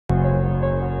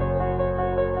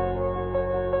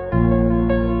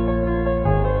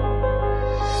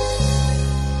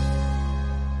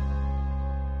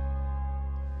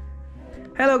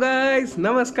guys,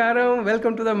 Namaskaram.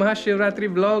 Welcome to the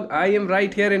Mahashivratri vlog. I am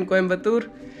right here in Coimbatore.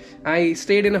 I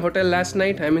stayed in a hotel last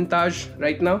night. I'm in Taj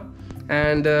right now.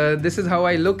 And this is how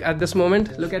I look at this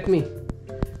moment. Look at me.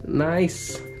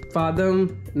 Nice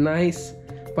padam, nice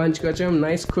panchkacham,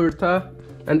 nice kurta.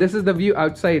 And this is the view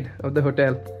outside of the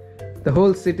hotel. The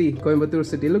whole city, Coimbatore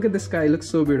city. Look at the sky, it looks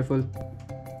so beautiful.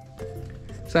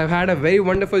 So I've had a very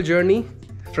wonderful journey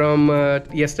from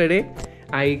yesterday.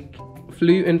 I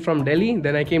flew in from Delhi,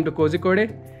 then I came to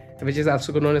Kozhikode, which is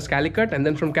also known as Calicut, and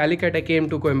then from Calicut I came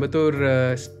to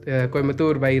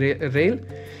Coimbatore by rail.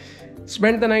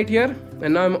 Spent the night here,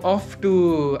 and now I'm off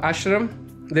to ashram.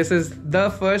 This is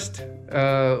the first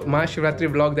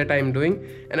Mahashivratri vlog that I'm doing,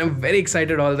 and I'm very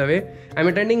excited all the way. I'm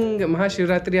attending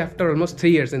Mahashivratri after almost 3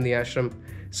 years in the ashram.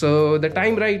 So the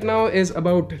time right now is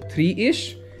about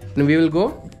 3ish, and we will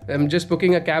go. I'm just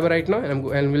booking a cab right now, and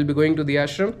we'll be going to the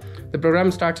ashram. The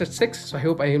program starts at 6, so I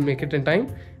hope I will make it in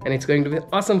time, and it's going to be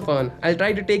awesome fun. I'll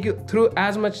try to take you through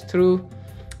as much through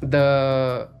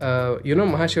the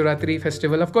Mahashivratri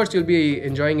festival. Of course, you'll be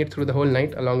enjoying it through the whole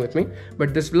night along with me.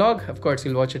 But this vlog, of course,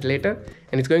 you'll watch it later,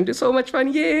 and it's going to be so much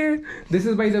fun. Yeah! This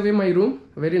is, by the way, my room.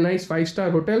 A very nice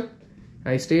 5-star hotel.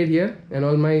 I stayed here, and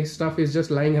all my stuff is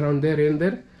just lying around there and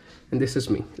there. And this is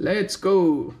me. Let's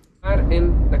go. We are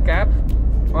in the cab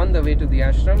on the way to the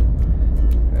ashram.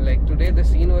 Like today the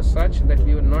scene was such that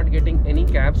we were not getting any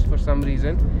cabs for some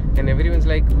reason, and everyone's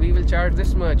like, we will charge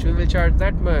this much, we will charge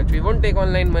that much, we won't take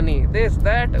online money, this,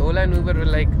 that. Ola and Uber were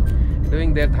like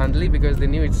doing their dhandli because they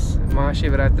knew it's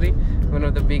Mahashivratri, one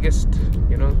of the biggest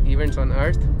events on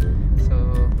earth.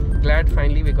 So glad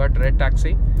finally we got red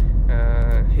taxi.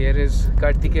 Here is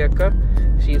Kartike Akka.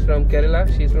 She's from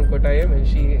Kerala, she's from Kottayam, and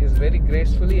she is very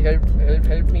gracefully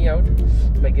helped me out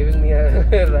by giving me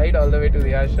a ride all the way to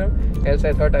the ashram. Else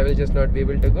I thought I will just not be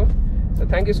able to go. So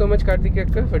thank you so much, Kartike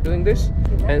Akka, for doing this.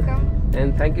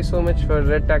 And thank you so much for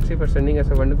Red Taxi for sending us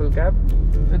a wonderful cab.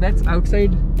 So that's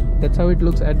outside. That's how it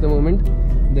looks at the moment.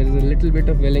 There is a little bit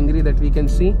of Velangri that we can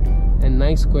see, and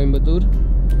nice Coimbatore.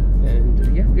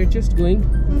 And yeah, we're just going.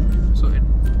 So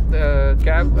the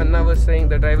driver Anna was saying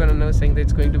that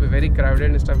it's going to be very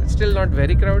crowded and stuff. It's still not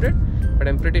very crowded, but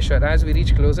I'm pretty sure as we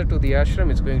reach closer to the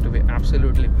ashram, it's going to be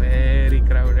absolutely very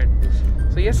crowded.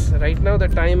 So yes, right now the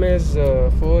time is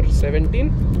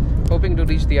 4:17. Hoping to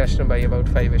reach the ashram by about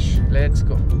 5ish. Let's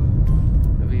go.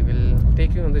 We will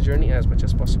take you on the journey as much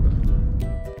as possible.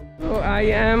 So I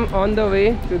am on the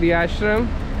way to the ashram,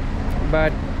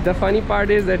 but the funny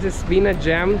part is that it's been a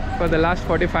jam for the last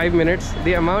 45 minutes.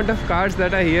 The amount of cars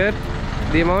that are here,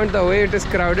 the way it is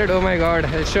crowded, oh my god,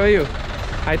 I'll show you.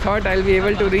 I thought I'll be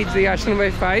able to reach the ashram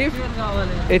by 5.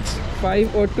 It's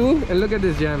 5:02, and look at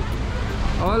this jam.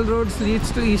 All roads leads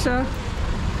to Isha,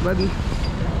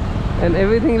 and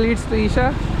everything leads to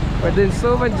Isha, but there's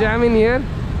so much jam in here,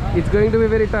 it's going to be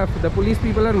very tough. The police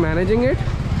people are managing it,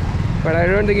 but I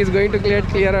don't think it's going to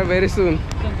clear up very soon.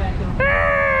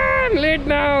 I'm late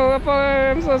now.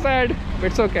 I'm so sad, but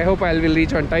it's okay. I hope I will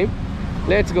reach on time.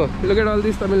 Let's go. Look at all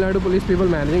these Tamil Nadu police people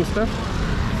managing stuff,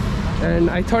 and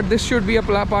I thought this should be a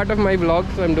part of my vlog,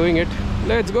 so I'm doing it.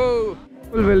 Let's go.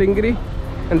 Full Velangri,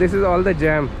 and this is all the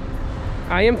jam.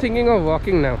 I am thinking of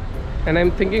walking now, and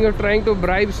I'm thinking of trying to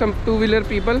bribe some two-wheeler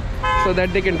people so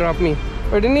that they can drop me.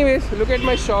 But anyways, look at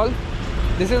my shawl.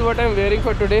 This is what I'm wearing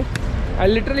for today. I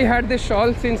literally had this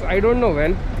shawl since I don't know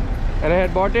when, and I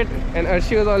had bought it, and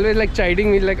Arshi was always like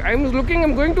chiding me, like, I'm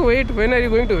going to wait, when are you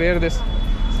going to wear this? So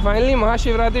finally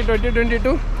Mahashivratri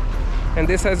 2022, and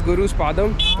this has Guru's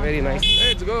Padam. Very nice.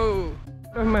 Let's go.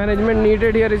 Management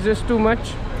needed here is just too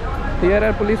much. Here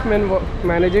are policemen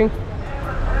managing.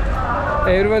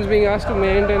 Everyone's being asked to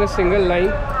maintain a single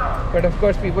line, but of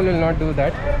course people will not do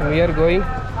that. We are going.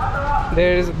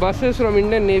 There's buses from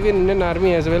Indian Navy and Indian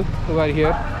Army as well who are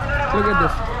here. Look at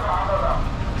this.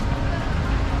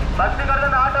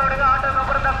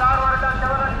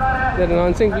 They're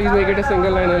announcing, please make it a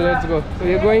single line, and let's go. So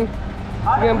we're going.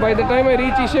 Again, by the time I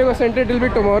reach Isha Center, it will be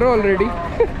tomorrow already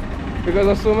because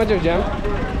of so much of jam.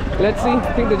 Let's see.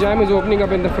 I think the jam is opening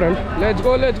up in the front. Let's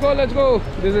go, let's go, let's go.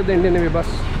 This is the Indian Navy bus.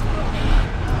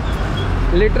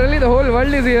 Literally the whole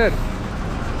world is here.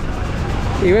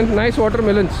 Even nice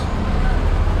watermelons.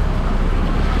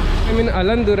 I'm in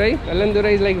Alandurai.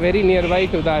 Alandurai is like very nearby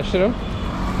to the ashram,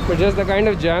 but just the kind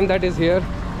of jam that is here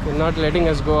is not letting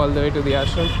us go all the way to the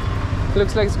ashram.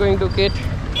 Looks like it's going to take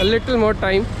a little more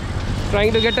time.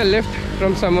 Trying to get a lift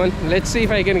from someone. Let's see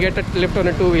if I can get a lift on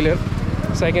a two-wheeler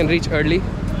so I can reach early.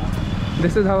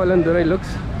 This is how Alandurai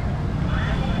looks.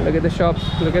 Look at the shops,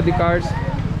 look at the cars,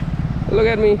 look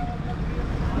at me.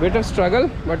 Bit of struggle,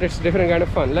 but it's different kind of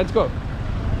fun. Let's go.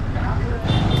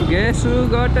 Guess who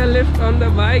got a lift on the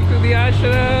bike to the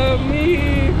ashram? Me!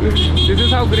 This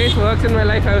is how grace works in my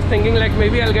life. I was thinking like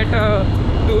maybe I'll get a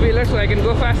two-wheeler so I can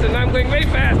go fast, and now I'm going very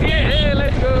fast. Yeah,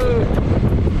 let's go!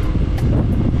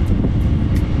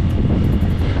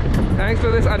 Thanks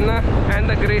to this Anna and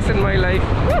the grace in my life.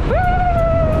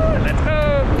 Let's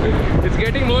go! It's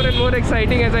getting more and more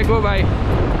exciting as I go by.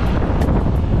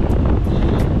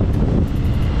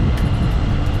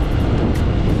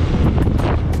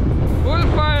 Full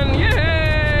fun!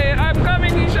 Yay! I'm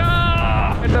coming, Isha!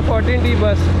 At the 14D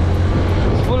bus.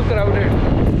 It's full crowded.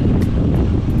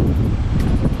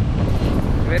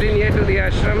 Very near to the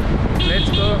ashram. Let's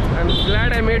go. I'm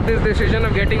glad I made this decision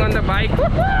of getting on the bike.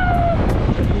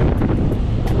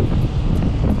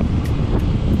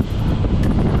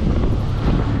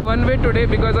 One way today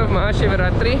because of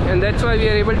Mahashivratri, and that's why we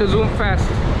are able to zoom fast.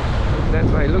 That's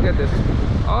why, look at this.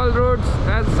 All roads,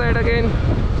 as said again,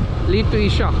 lead to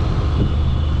Isha.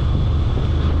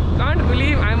 Can't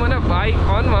believe I'm on a bike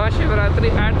on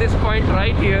Mahashivratri at this point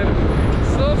right here.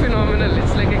 So phenomenal.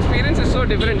 It's like experience is so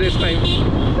different this time.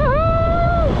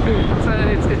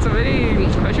 It's a very,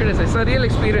 how should I say, surreal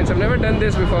experience. I've never done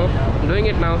this before. I'm doing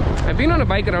it now. I've been on a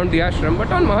bike around the ashram,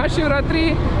 but on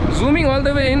Mahashivratri, zooming all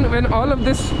the way in when all of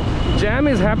this jam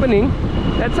is happening,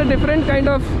 that's a different kind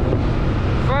of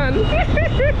fun.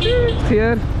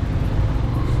 Here,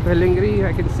 Velingri,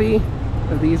 I can see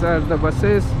these are the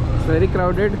buses. It's very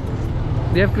crowded.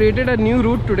 They have created a new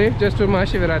route today just for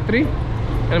Mahashivratri,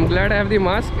 and I'm glad I have the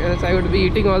mask, else I would be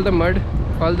eating all the mud,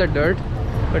 all the dirt.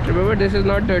 But remember, this is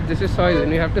not dirt, this is soil, and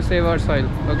we have to save our soil.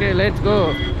 Okay, let's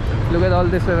go. Look at all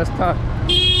this Vyavastha.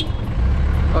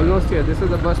 Almost here. This is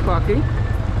the bus parking.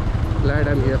 Glad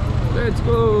I'm here. Let's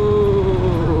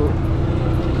go.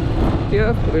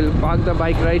 Here, we'll park the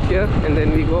bike right here, and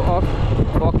then we go off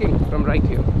walking from right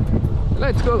here.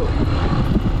 Let's go.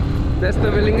 That's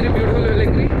the Velingri, beautiful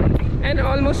Velingri. And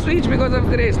almost reached because of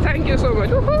grace. Thank you so much.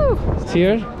 Woohoo! It's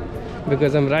here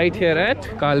because I'm right here at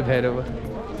Kal Bhairava.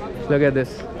 Look at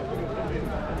this.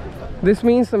 This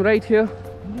means I'm right here,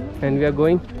 and we are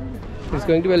going. It's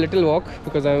going to be a little walk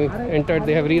because I entered.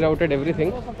 They have rerouted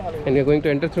everything, and we're going to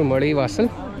enter through Malai Vasal.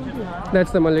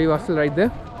 That's the Malai Vasal right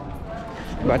there.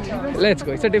 But let's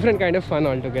go. It's a different kind of fun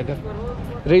altogether.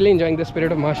 Really enjoying the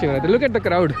spirit of Mahashivratri. Look at the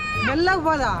crowd.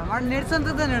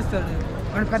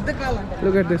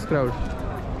 Look at this crowd.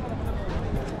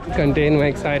 Contain my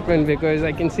excitement because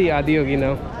I can see Adiyogi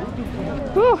now.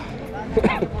 Whew.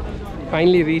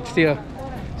 Finally reached here.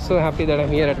 So happy that I'm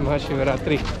here at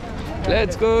Mahashivratri.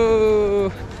 Let's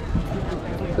go.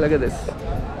 Look at this.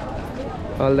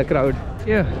 All the crowd.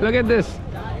 Yeah, look at this.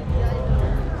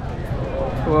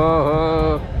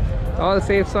 Whoa. All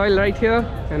safe soil right here,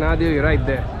 and Adiyogi right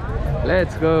there.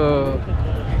 Let's go.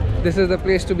 This is the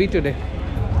place to be today.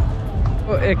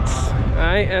 Oh,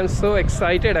 I am so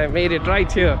excited. I made it right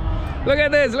here. Look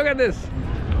at this. Look at this.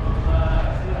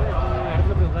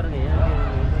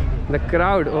 The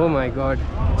crowd, oh my god,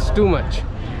 it's too much.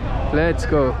 Let's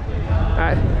go.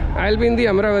 I'll be in the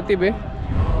Amravati Bay.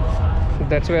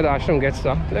 That's where the ashram gets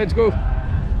stuck. Let's go.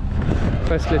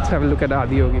 First, let's have a look at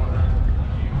Adiyogi.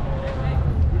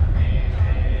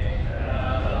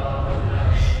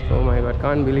 Oh my god,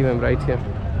 can't believe I'm right here.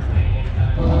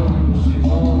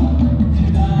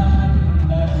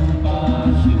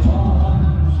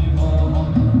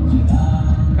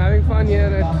 Having fun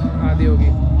here at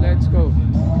Adiyogi. Let's go.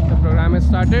 The program has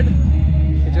started.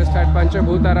 We just had Pancha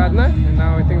Bhuta Aradhana, and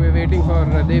now I think we're waiting for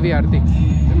Devi Aarti.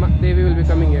 Devi will be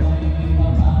coming here.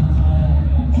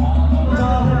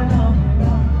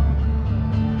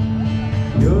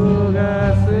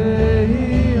 Yoga se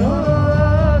hi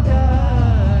hoga,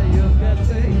 yoga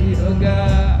se hi hoga.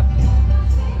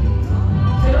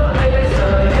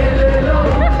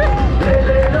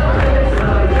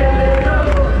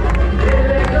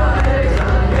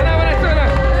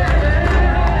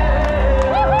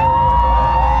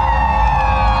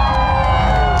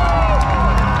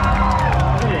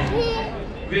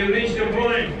 We've reached a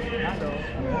point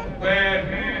where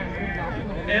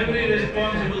every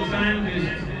responsible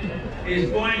scientist is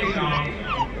pointing out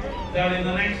that in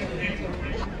the next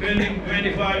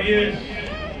 20-25 years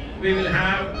we will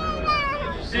have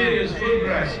serious food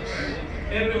crisis.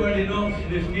 Everybody knows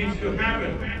this needs to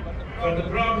happen, but the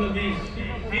problem is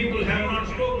people have not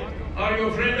spoken. Are you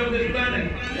a friend of this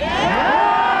planet?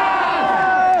 Yes!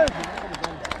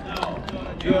 No,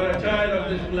 you are a child of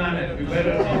this planet. You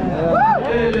better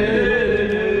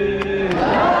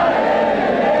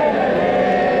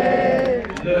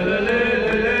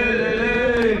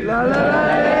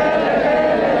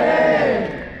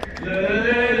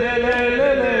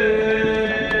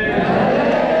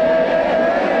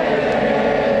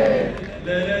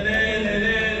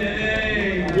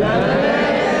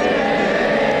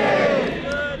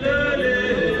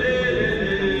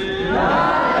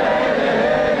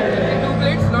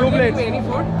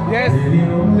food. Yes,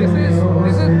 this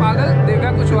is Pagal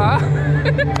Devya Kushwaha.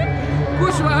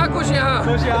 Kushwaha Kush yahan.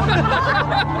 Kush yahan.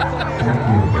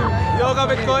 Yoga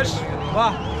with Kush.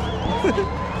 Wow.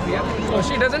 Yeah. Oh,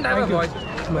 she doesn't have a voice.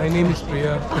 My name is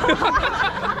Priya.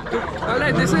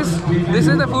 Alright, this is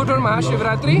the food for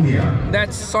Mahashivratri.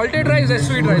 That's salted rice, that's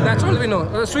sweet rice. That's all we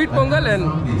know. Sweet pongal and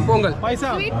pongal.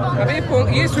 Paisa. अबे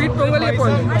ये sweet pongal ये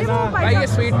pongal. भाई ये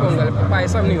sweet pongal.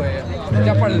 Payasam नहीं हुआ ये.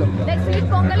 क्या पढ़ लो?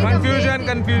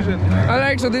 Confusion.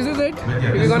 Alright, so this is it.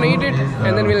 We're gonna eat it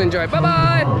and then we'll enjoy. Bye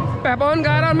bye. Pepon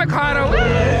खा रहा हूँ मैं खा रहा हूँ.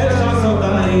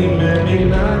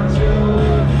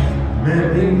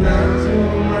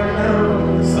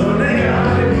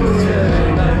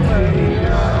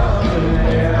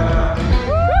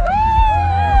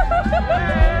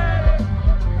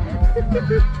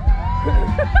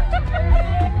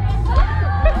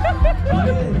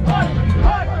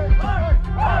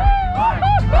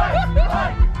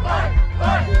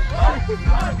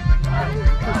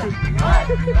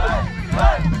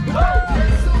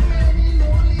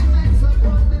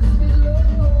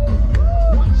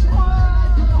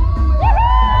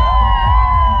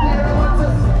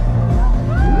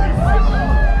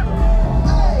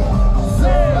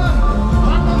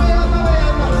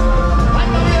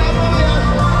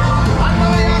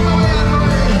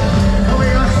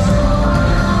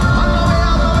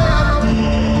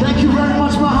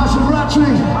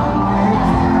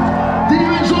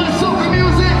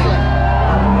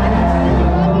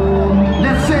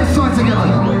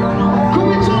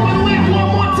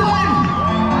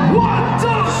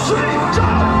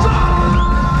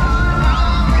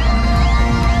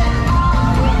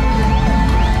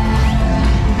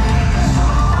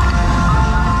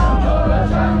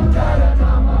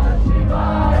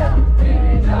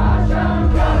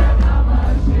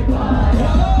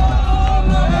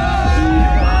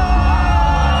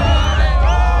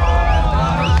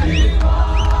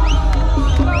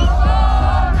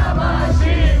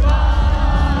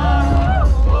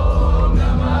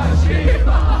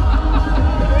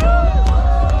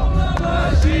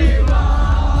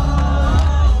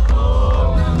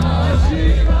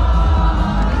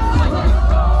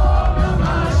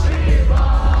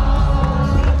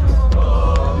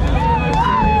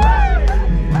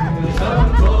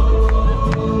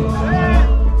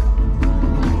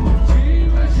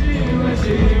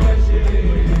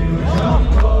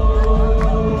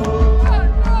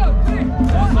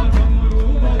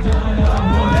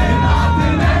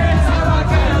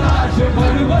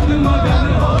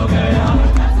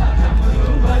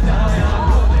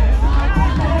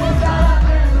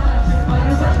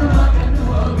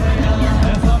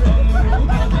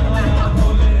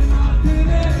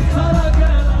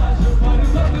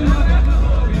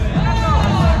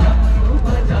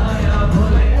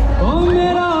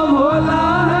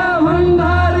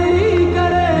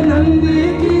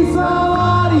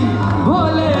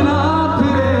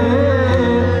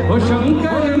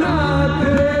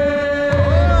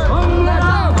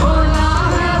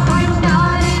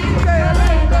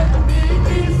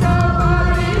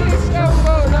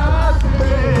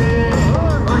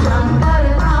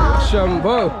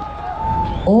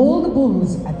 All the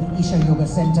bulls at the Isha Yoga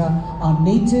Center are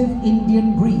native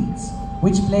Indian breeds,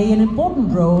 which play an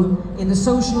important role in the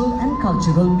social and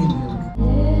cultural milieu.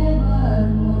 Hey,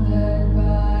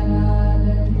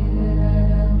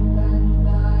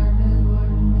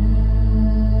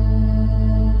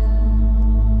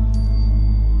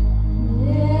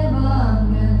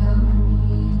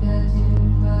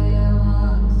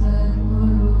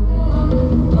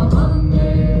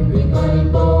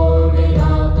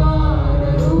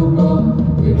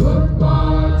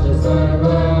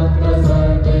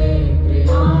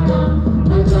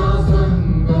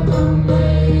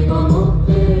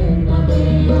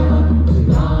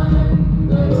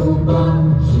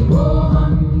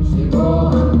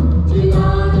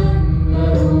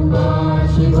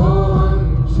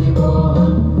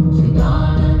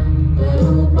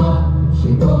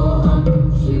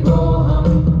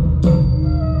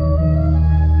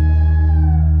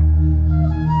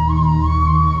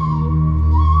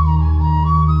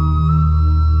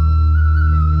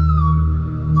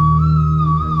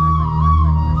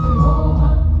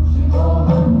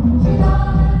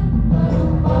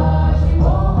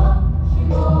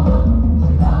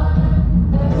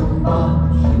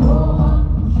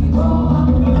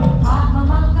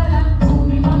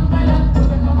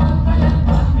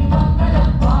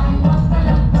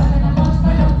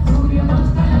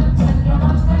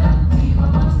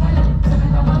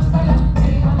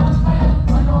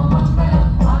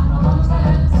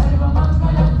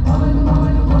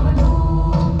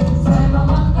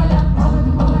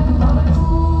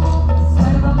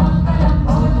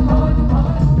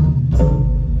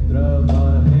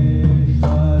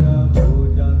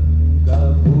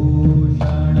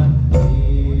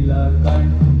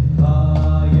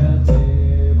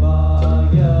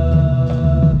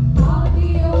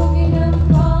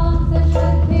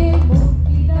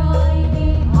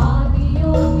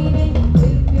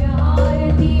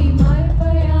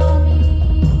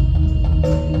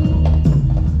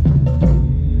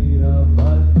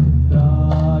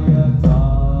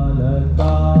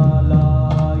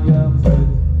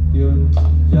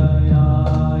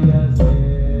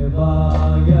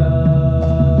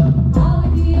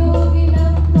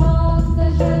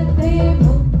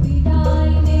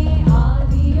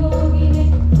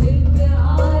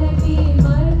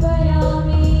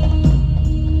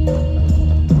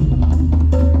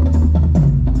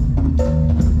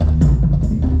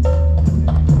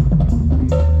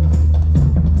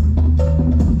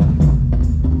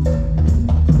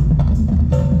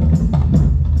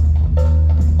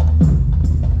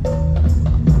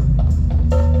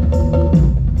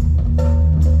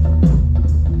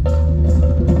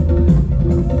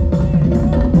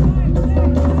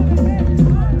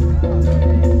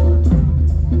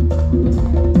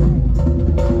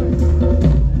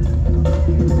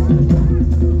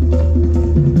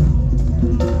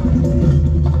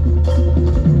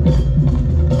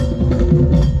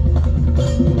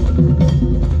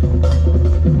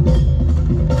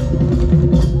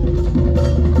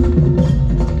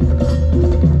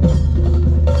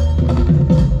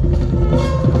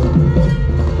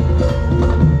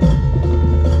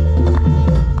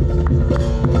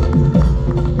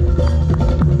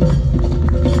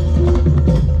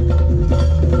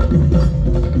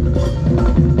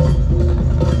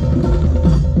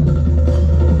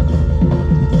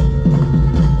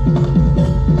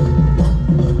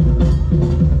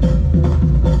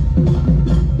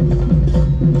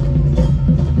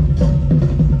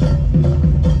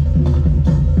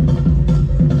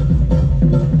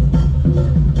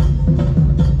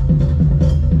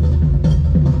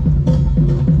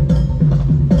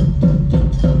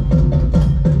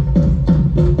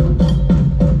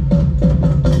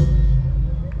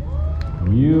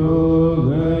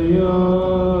 Yoga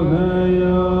Yoga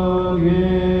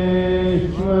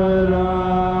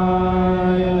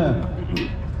Yogeshwaraya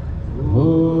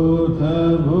Bhuta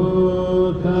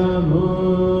Bhuta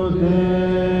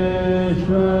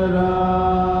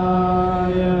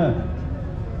Bhuteshwaraya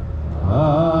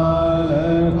Kala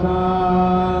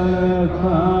Kala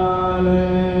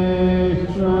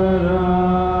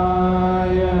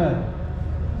Kaleshwaraya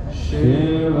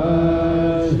Shiva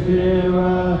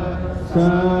Shiva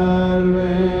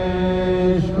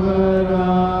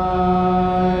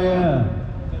Sarveshwaraya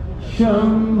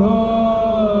Shambho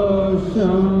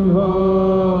Shambho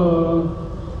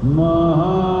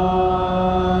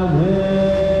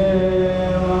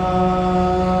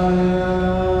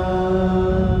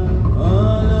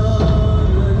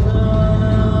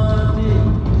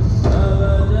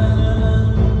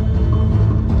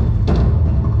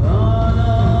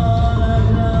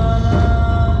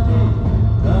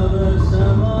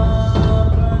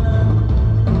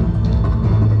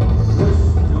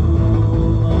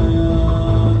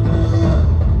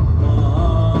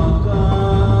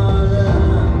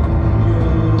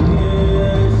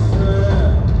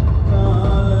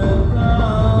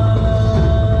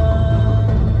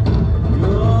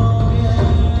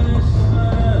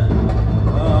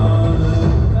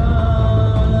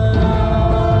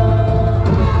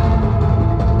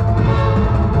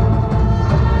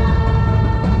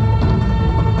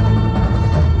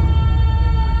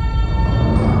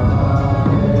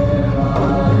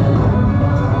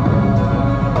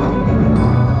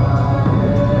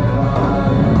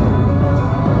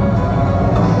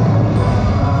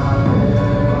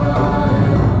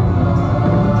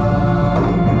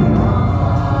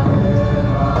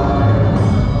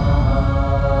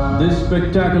This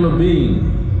spectacular being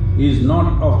is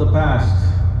not of the past,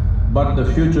 but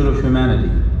the future of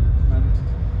humanity.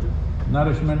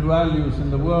 Nourishment values in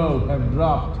the world have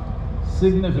dropped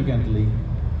significantly,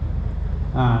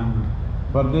 and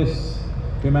for this,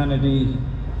 humanity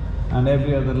and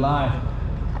every other life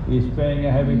is paying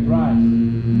a heavy price.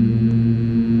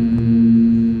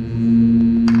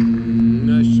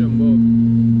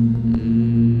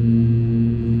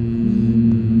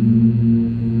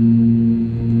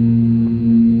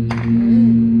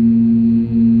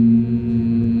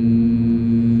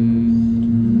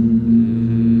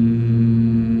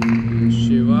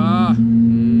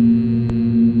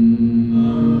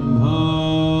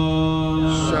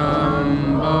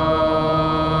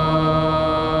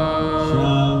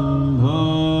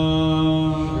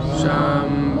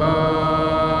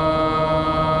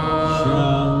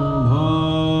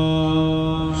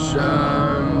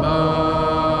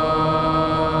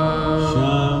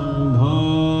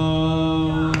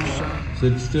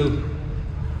 Sit still.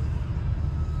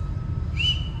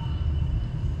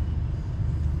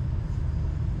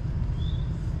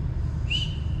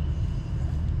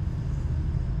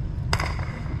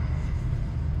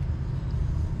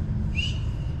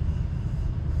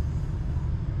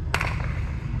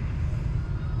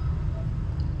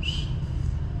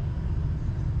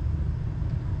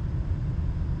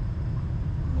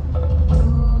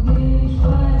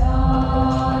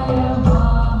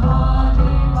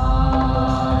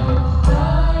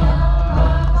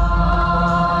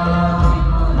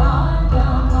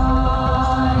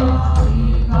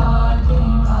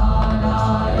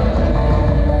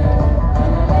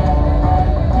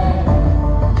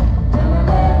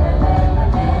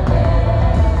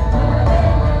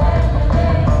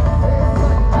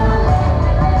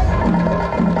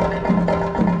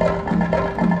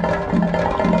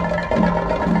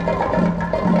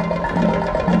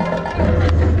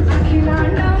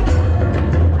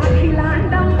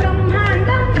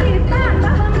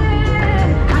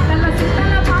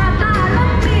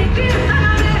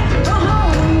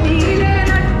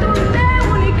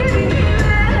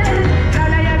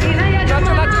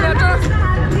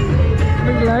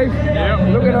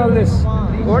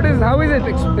 How is it?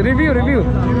 Review.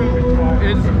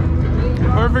 It's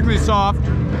perfectly soft.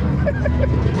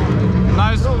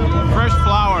 Nice fresh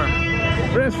flour.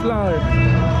 Fresh flour.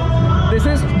 This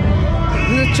is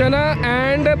chana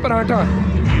and paratha.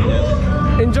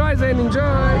 Enjoy Zain,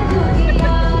 enjoy.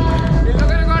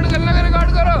 Record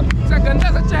करो गंदा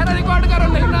सा चेहरा record करो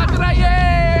नहीं नाच रहा ये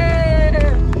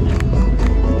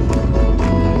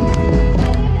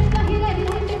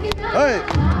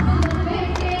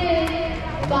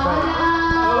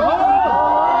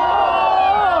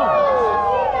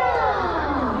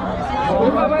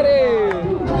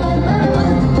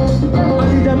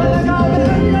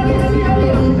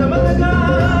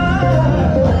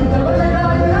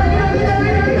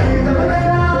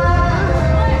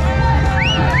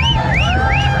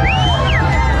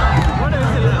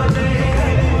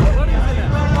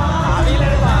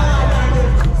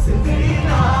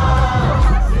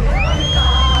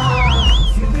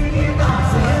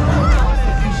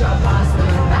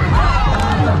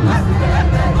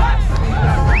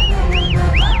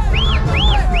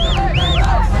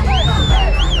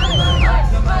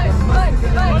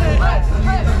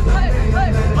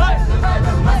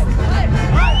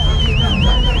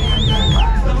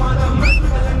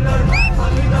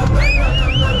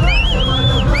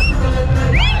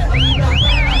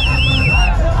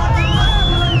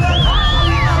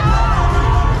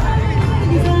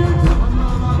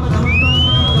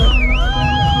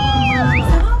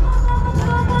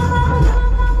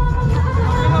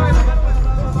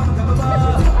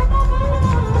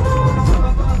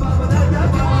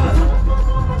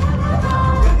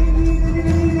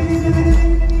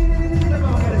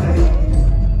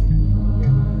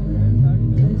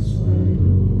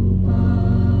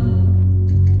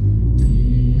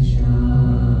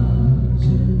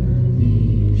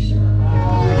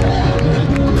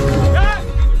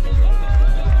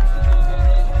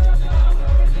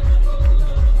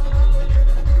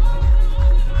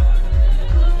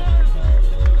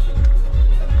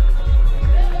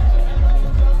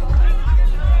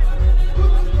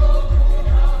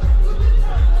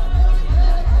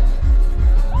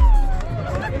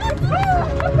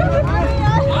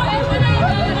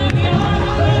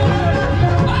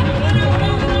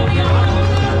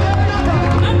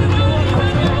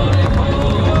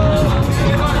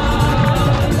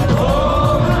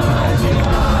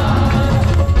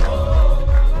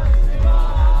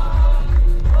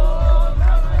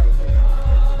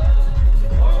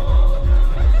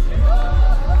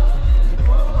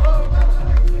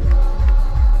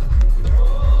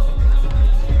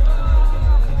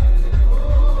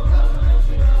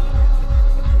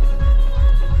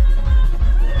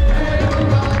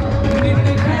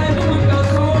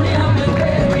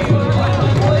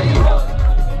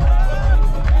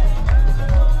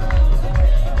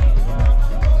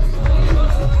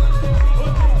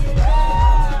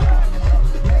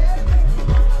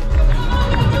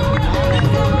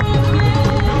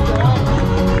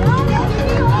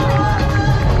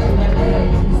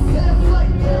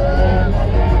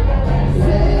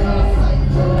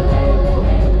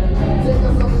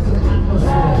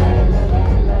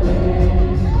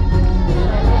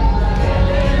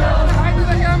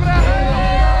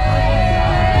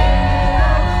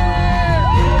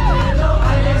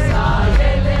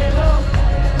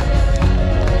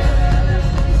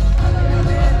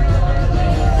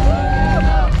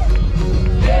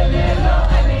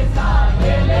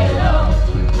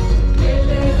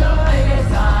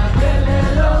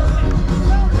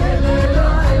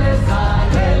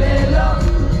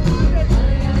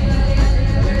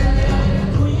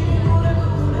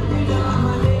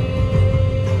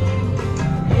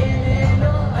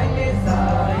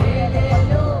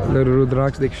the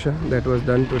Rudraksh Diksha that was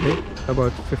done today,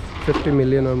 about 50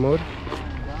 million or more,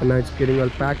 and now it's getting all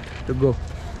packed to go.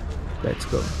 Let's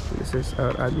go. This is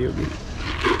our Adiyogi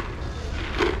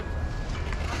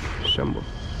Shambhu.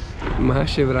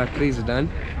 Mahashivratri is done.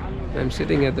 I'm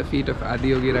sitting at the feet of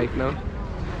Adiyogi right now.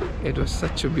 It was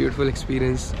such a beautiful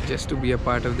experience just to be a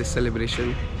part of this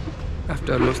celebration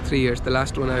after almost 3 years. The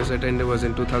last one I was attended was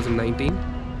in 2019,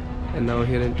 and now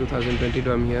here in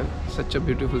 2022 I'm here. Such a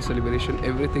beautiful celebration.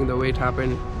 Everything, the way it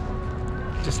happened,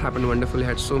 just happened wonderfully.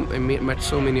 I met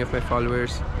so many of my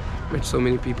followers, met so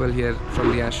many people here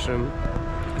from the ashram.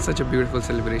 It's such a beautiful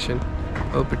celebration.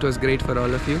 Hope it was great for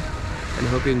all of you, and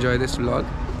hope you enjoy this vlog.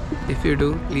 If you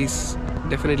do, please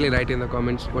definitely write in the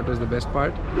comments what was the best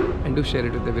part, and do share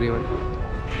it with everyone.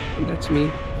 And that's me,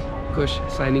 Kush,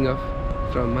 signing off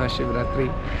from Mahashivratri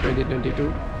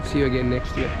 2022. See you again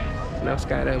next year.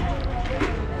 Namaskaram.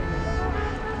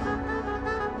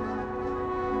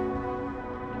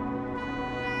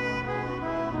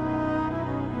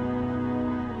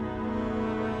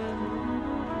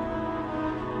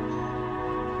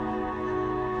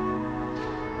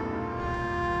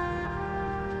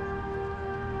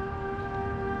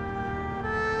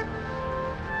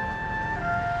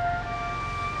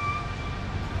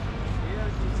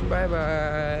 Bye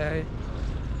bye.